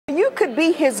you could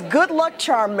be his good luck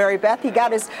charm, Mary Beth. He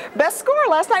got his best score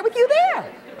last night with you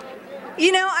there.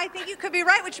 You know, I think you could be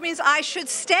right, which means I should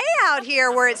stay out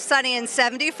here where it's sunny and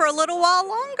 70 for a little while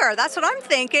longer. That's what I'm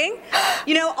thinking.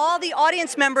 You know, all the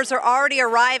audience members are already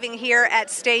arriving here at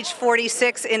Stage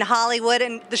 46 in Hollywood,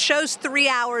 and the show's 3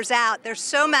 hours out. There's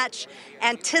so much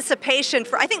anticipation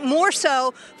for, I think more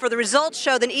so for the results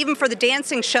show than even for the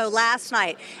dancing show last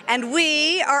night. And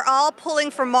we are all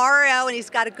pulling for Mario, and he's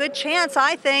got a good chance,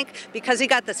 I think, because he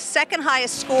got the second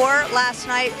highest score last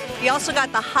night. He also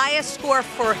got the highest score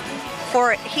for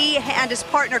he and his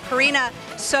partner Karina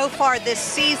so far this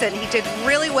season. He did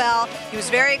really well. He was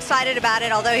very excited about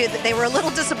it, although they were a little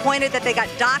disappointed that they got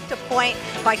docked a point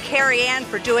by Carrie Ann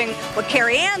for doing what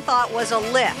Carrie Ann thought was a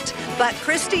lift. But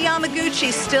Kristi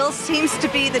Yamaguchi still seems to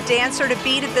be the dancer to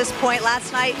beat at this point.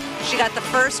 Last night, she got the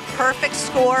first perfect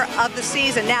score of the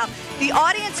season. Now, the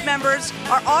audience members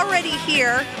are already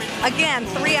here, again,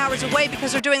 3 hours away,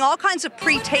 because they're doing all kinds of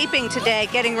pre-taping today,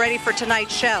 getting ready for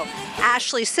tonight's show.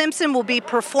 Ashley Simpson will be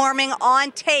performing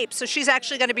on tape, so she's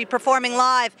actually going to be performing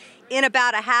live in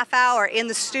about a half hour in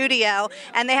the studio.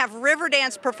 And they have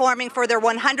Riverdance performing for their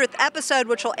 100th episode,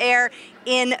 which will air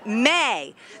in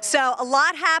May. So a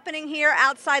lot happening here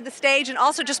outside the stage. And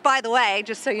also, just by the way,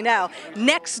 just so you know,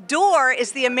 next door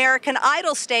is the American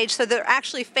Idol stage, so there are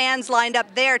actually fans lined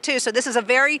up there too. So this is a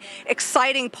very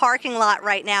exciting parking lot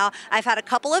right now. I've had a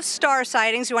couple of star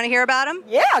sightings. You want to hear about them?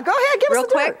 Yeah, go ahead, give us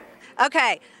the quick. dirt.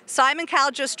 Okay. Simon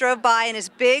Cowell just drove by in his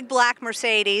big black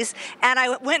Mercedes, and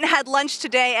I went and had lunch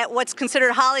today at what's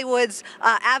considered Hollywood's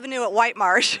Avenue at White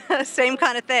Marsh, same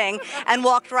kind of thing, and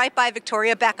walked right by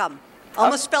Victoria Beckham.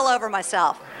 Almost fell over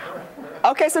myself.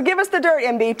 Okay, so give us the dirt,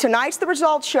 MB. Tonight's the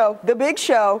results show, the big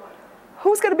show.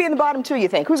 Who's going to be in the bottom two, you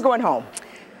think? Who's going home?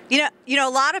 You know, a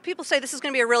lot of people say this is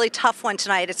going to be a really tough one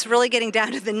tonight. It's really getting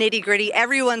down to the nitty-gritty.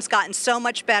 Everyone's gotten so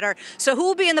much better. So who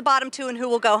will be in the bottom two and who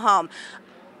will go home?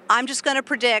 I'm just going to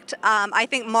predict, I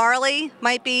think Marley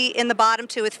might be in the bottom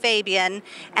two with Fabian,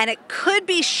 and it could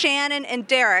be Shannon and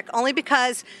Derek, only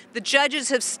because the judges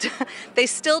have, they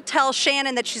still tell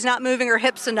Shannon that she's not moving her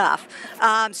hips enough.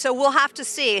 So we'll have to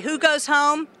see. Who goes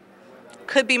home?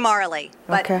 Could be Marley.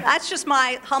 But that's just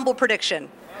my humble prediction.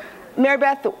 Mary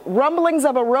Beth, rumblings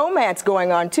of a romance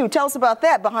going on, too. Tell us about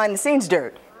that behind-the-scenes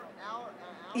dirt.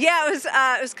 Yeah,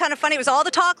 it was kind of funny. It was all the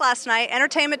talk last night.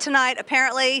 Entertainment Tonight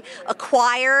apparently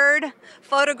acquired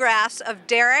photographs of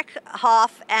Derek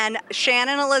Hough and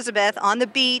Shannon Elizabeth on the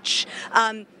beach,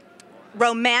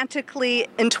 romantically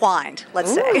entwined,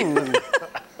 let's say.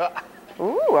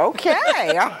 Ooh, okay.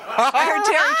 I heard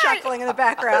Terry chuckling in the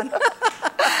background.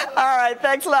 All right,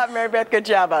 thanks a lot, Mary Beth. Good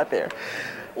job out there.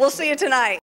 We'll see you tonight.